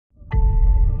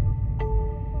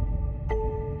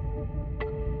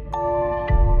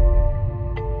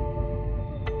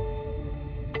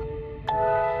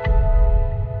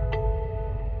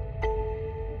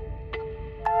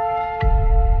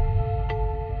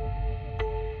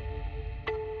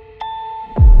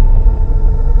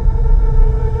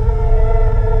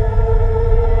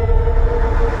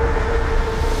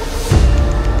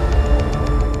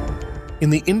In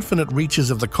the infinite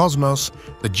reaches of the cosmos,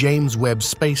 the James Webb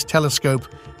Space Telescope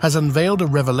has unveiled a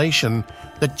revelation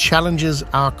that challenges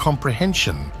our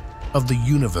comprehension of the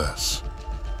universe.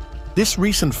 This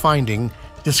recent finding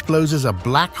discloses a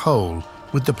black hole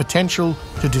with the potential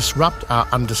to disrupt our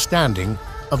understanding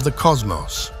of the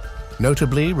cosmos.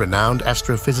 Notably, renowned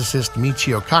astrophysicist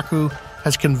Michio Kaku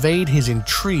has conveyed his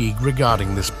intrigue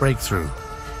regarding this breakthrough.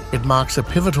 It marks a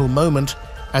pivotal moment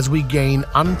as we gain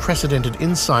unprecedented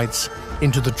insights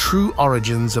into the true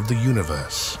origins of the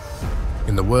universe.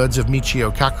 In the words of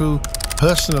Michio Kaku,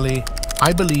 "Personally,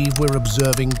 I believe we're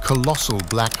observing colossal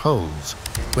black holes,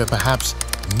 where perhaps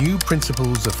new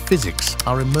principles of physics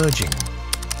are emerging.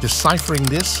 Deciphering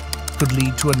this could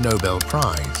lead to a Nobel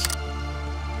Prize."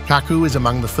 Kaku is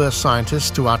among the first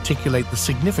scientists to articulate the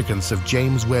significance of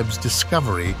James Webb's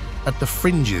discovery at the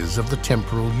fringes of the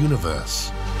temporal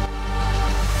universe.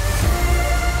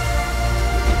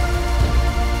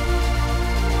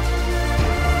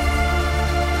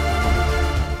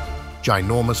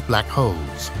 Ginormous black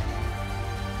holes.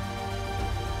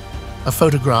 A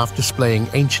photograph displaying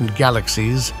ancient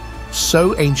galaxies,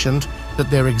 so ancient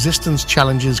that their existence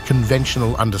challenges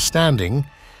conventional understanding,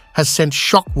 has sent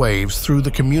shockwaves through the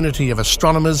community of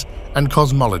astronomers and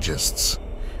cosmologists.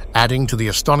 Adding to the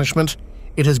astonishment,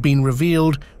 it has been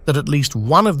revealed that at least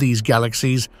one of these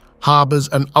galaxies harbors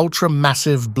an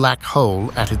ultra-massive black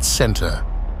hole at its center.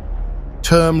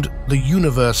 Termed the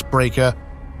universe breaker,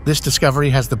 this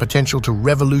discovery has the potential to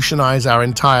revolutionize our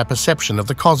entire perception of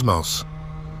the cosmos.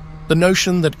 The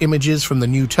notion that images from the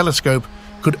new telescope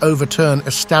could overturn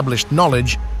established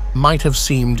knowledge might have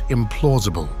seemed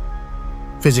implausible.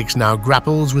 Physics now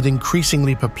grapples with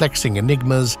increasingly perplexing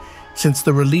enigmas since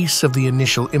the release of the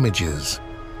initial images.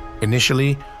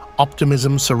 Initially,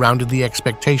 optimism surrounded the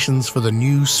expectations for the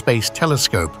new space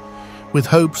telescope, with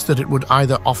hopes that it would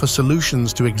either offer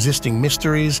solutions to existing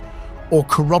mysteries or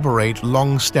corroborate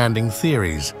long-standing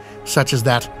theories, such as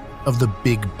that of the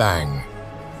Big Bang.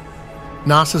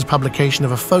 NASA's publication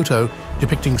of a photo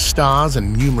depicting stars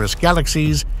and numerous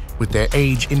galaxies, with their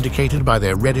age indicated by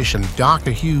their reddish and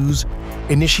darker hues,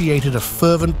 initiated a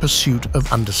fervent pursuit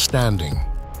of understanding.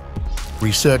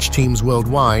 Research teams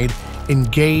worldwide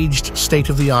engaged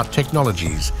state-of-the-art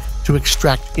technologies to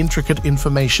extract intricate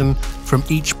information from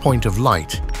each point of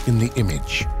light in the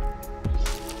image.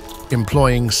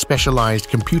 Employing specialized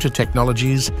computer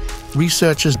technologies,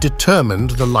 researchers determined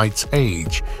the light's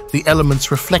age, the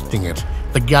elements reflecting it,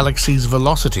 the galaxy's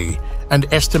velocity, and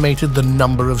estimated the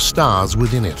number of stars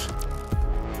within it.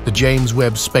 The James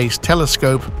Webb Space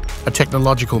Telescope, a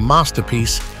technological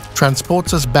masterpiece,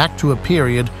 transports us back to a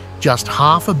period just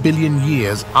 500 million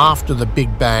years after the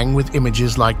Big Bang with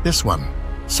images like this one.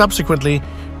 Subsequently,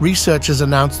 researchers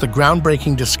announced the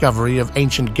groundbreaking discovery of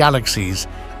ancient galaxies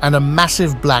and a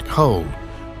massive black hole,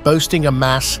 boasting a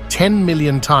mass 10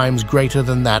 million times greater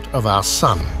than that of our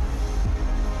Sun.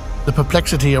 The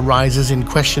perplexity arises in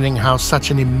questioning how such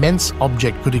an immense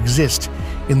object could exist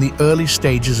in the early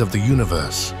stages of the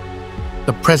universe.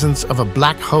 The presence of a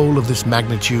black hole of this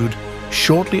magnitude,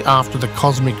 shortly after the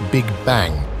cosmic Big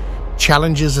Bang,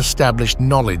 challenges established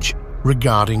knowledge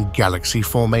regarding galaxy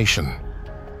formation.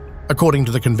 According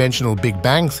to the conventional Big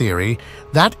Bang theory,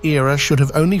 that era should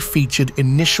have only featured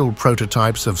initial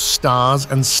prototypes of stars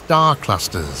and star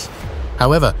clusters.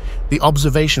 However, the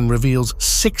observation reveals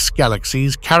 6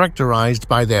 galaxies characterized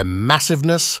by their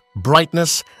massiveness,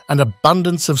 brightness, and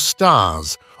abundance of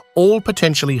stars, all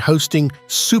potentially hosting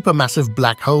supermassive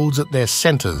black holes at their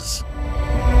centers.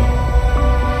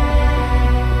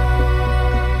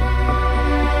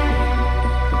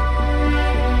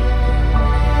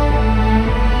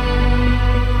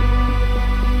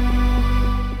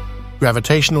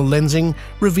 Gravitational lensing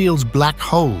reveals black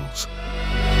holes.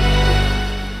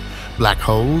 Black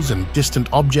holes and distant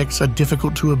objects are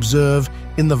difficult to observe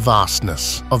in the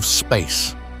vastness of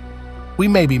space. We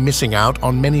may be missing out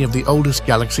on many of the oldest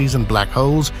galaxies and black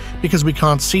holes because we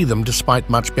can't see them despite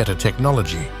much better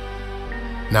technology.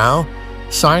 Now,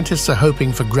 scientists are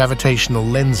hoping for gravitational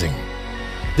lensing.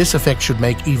 This effect should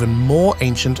make even more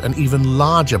ancient and even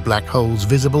larger black holes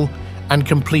visible and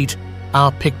complete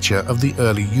our picture of the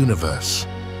early universe.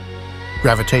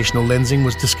 Gravitational lensing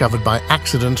was discovered by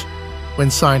accident when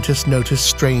scientists noticed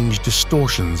strange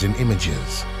distortions in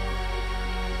images.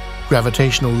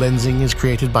 Gravitational lensing is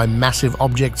created by massive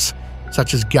objects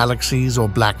such as galaxies or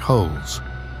black holes.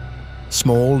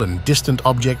 Small and distant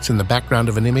objects in the background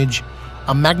of an image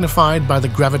are magnified by the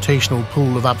gravitational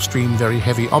pull of upstream very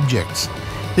heavy objects.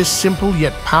 This simple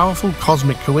yet powerful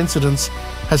cosmic coincidence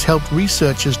has helped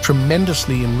researchers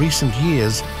tremendously in recent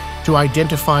years to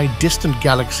identify distant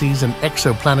galaxies and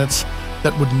exoplanets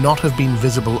that would not have been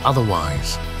visible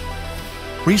otherwise.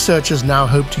 Researchers now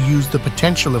hope to use the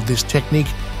potential of this technique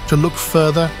to look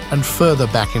further and further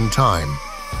back in time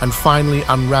and finally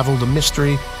unravel the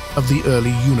mystery of the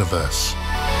early universe.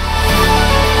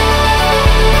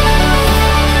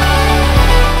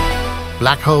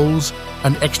 Black holes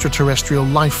and extraterrestrial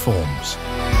life forms.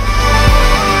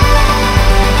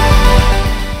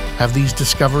 Have these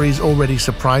discoveries already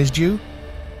surprised you?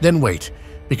 Then wait,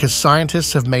 because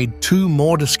scientists have made 2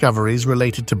 more discoveries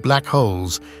related to black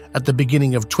holes at the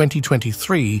beginning of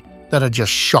 2023 that are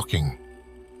just shocking.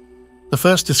 The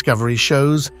first discovery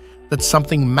shows that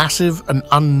something massive and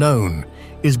unknown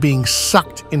is being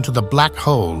sucked into the black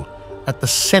hole at the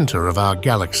center of our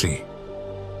galaxy.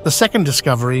 The second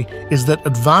discovery is that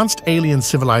advanced alien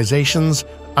civilizations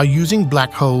are using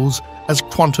black holes as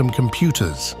quantum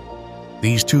computers.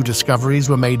 These 2 discoveries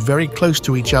were made very close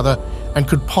to each other and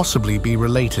could possibly be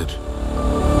related.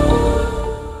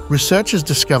 Researchers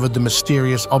discovered the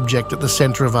mysterious object at the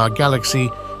center of our galaxy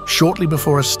shortly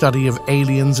before a study of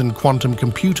aliens and quantum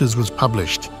computers was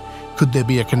published. Could there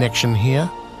be a connection here?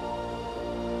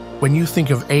 When you think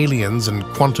of aliens and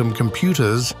quantum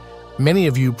computers, many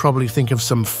of you probably think of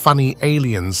some funny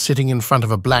aliens sitting in front of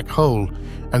a black hole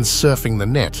and surfing the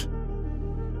net.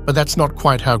 But that's not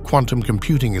quite how quantum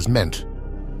computing is meant.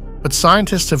 But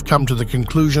scientists have come to the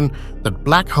conclusion that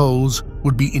black holes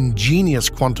would be ingenious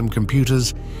quantum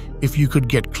computers if you could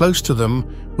get close to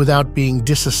them without being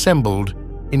disassembled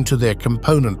into their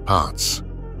component parts.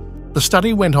 The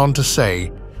study went on to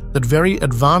say that very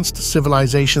advanced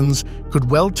civilizations could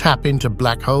well tap into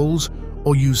black holes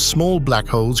or use small black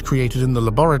holes created in the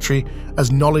laboratory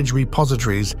as knowledge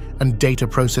repositories and data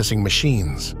processing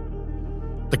machines.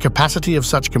 The capacity of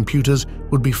such computers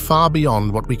would be far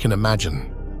beyond what we can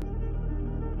imagine.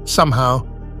 Somehow,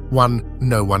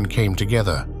 no one came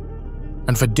together.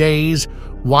 And for days,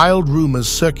 wild rumors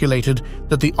circulated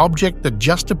that the object that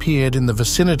just appeared in the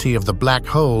vicinity of the black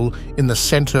hole in the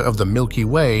center of the Milky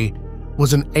Way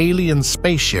was an alien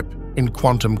spaceship in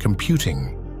quantum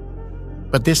computing.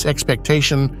 But this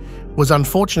expectation was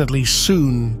unfortunately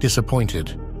soon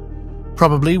disappointed.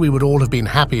 Probably we would all have been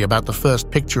happy about the first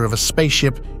picture of a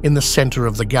spaceship in the center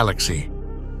of the galaxy.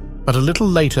 But a little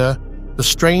later, the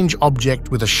strange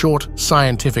object with a short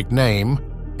scientific name,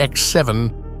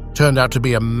 X7, turned out to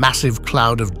be a massive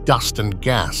cloud of dust and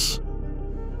gas.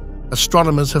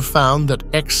 Astronomers have found that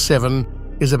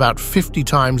X7 is about 50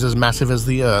 times as massive as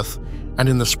the Earth, and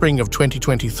in the spring of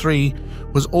 2023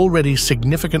 was already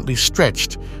significantly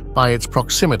stretched by its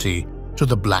proximity to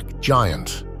the black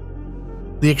giant.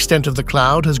 The extent of the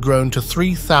cloud has grown to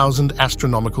 3,000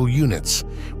 astronomical units,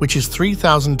 which is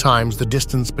 3,000 times the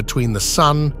distance between the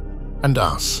Sun and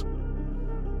us.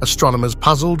 Astronomers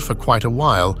puzzled for quite a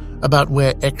while about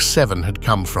where X7 had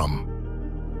come from.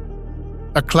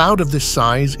 A cloud of this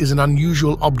size is an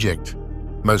unusual object.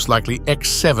 Most likely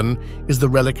X7 is the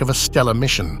relic of a stellar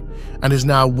mission and is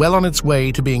now well on its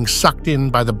way to being sucked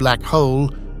in by the black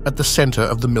hole at the center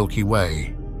of the Milky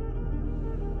Way.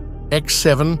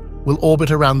 X7 will orbit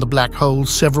around the black hole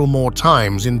several more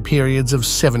times in periods of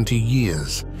 70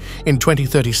 years. In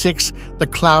 2036, the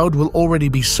cloud will already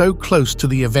be so close to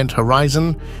the event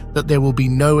horizon that there will be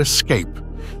no escape.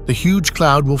 The huge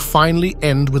cloud will finally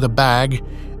end with a bag,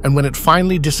 and when it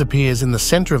finally disappears in the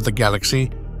center of the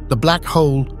galaxy, the black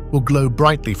hole will glow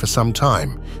brightly for some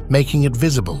time, making it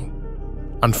visible.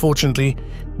 Unfortunately,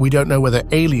 we don't know whether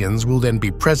aliens will then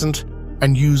be present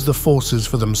and use the forces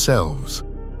for themselves.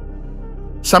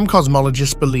 Some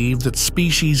cosmologists believe that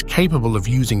species capable of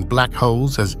using black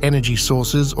holes as energy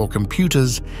sources or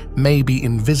computers may be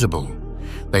invisible.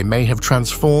 They may have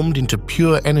transformed into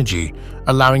pure energy,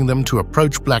 allowing them to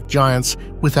approach black giants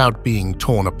without being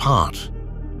torn apart.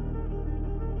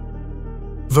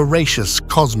 Voracious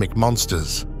cosmic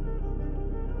monsters.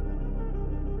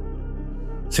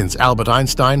 Since Albert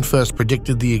Einstein first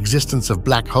predicted the existence of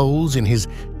black holes in his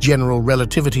general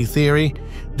relativity theory,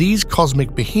 these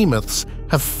cosmic behemoths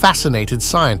have fascinated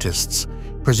scientists,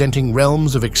 presenting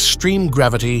realms of extreme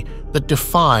gravity that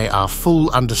defy our full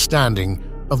understanding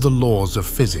of the laws of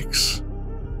physics.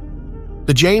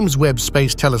 The James Webb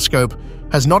Space Telescope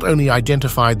has not only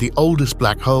identified the oldest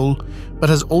black hole, but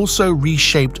has also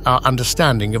reshaped our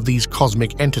understanding of these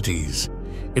cosmic entities.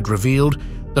 It revealed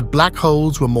that black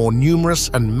holes were more numerous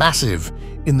and massive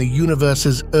in the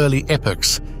universe's early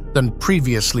epochs than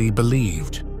previously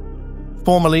believed.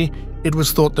 Formerly, it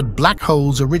was thought that black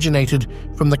holes originated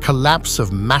from the collapse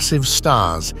of massive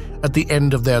stars at the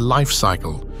end of their life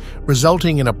cycle,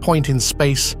 resulting in a point in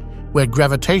space where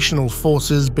gravitational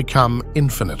forces become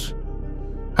infinite.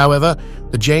 However,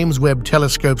 the James Webb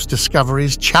Telescope's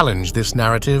discoveries challenge this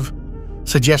narrative,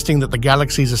 suggesting that the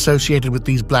galaxies associated with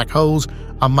these black holes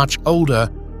are much older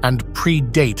and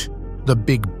predate the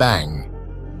Big Bang.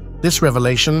 This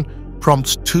revelation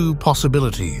prompts two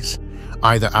possibilities.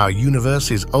 Either our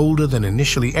universe is older than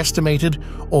initially estimated,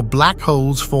 or black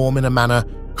holes form in a manner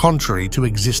contrary to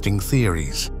existing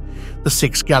theories. The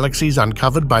 6 galaxies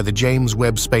uncovered by the James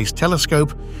Webb Space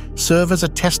Telescope serve as a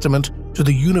testament to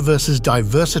the universe's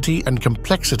diversity and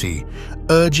complexity,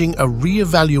 urging a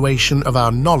re-evaluation of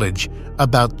our knowledge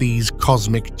about these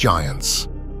cosmic giants.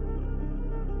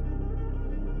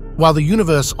 While the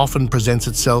universe often presents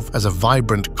itself as a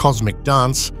vibrant cosmic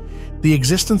dance, the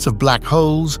existence of black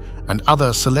holes and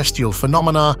other celestial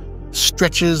phenomena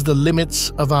stretches the limits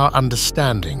of our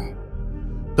understanding.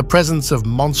 The presence of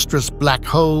monstrous black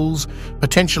holes,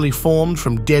 potentially formed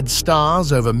from dead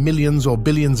stars over millions or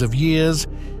billions of years,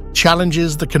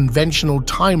 challenges the conventional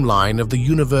timeline of the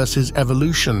universe's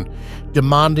evolution,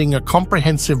 demanding a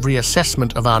comprehensive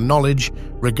reassessment of our knowledge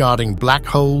regarding black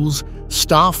holes,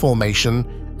 star formation,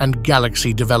 and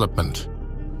galaxy development.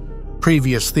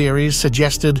 Previous theories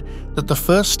suggested that the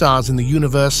first stars in the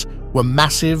universe were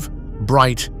massive,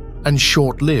 bright, and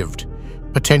short-lived,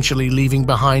 potentially leaving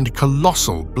behind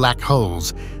colossal black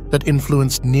holes that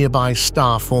influenced nearby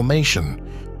star formation,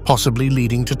 possibly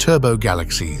leading to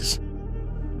turbo-galaxies.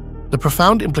 The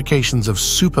profound implications of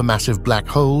supermassive black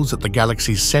holes at the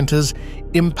galaxy's centers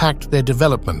impact their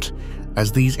development,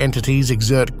 as these entities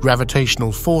exert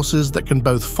gravitational forces that can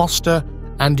both foster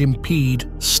and impede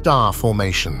star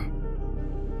formation.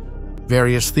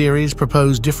 Various theories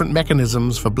propose different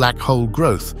mechanisms for black hole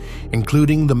growth,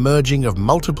 including the merging of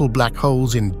multiple black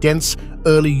holes in dense,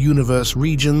 early universe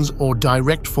regions or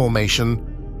direct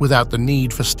formation without the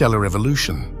need for stellar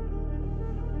evolution.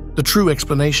 The true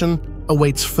explanation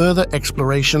awaits further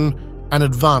exploration and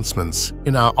advancements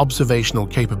in our observational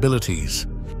capabilities.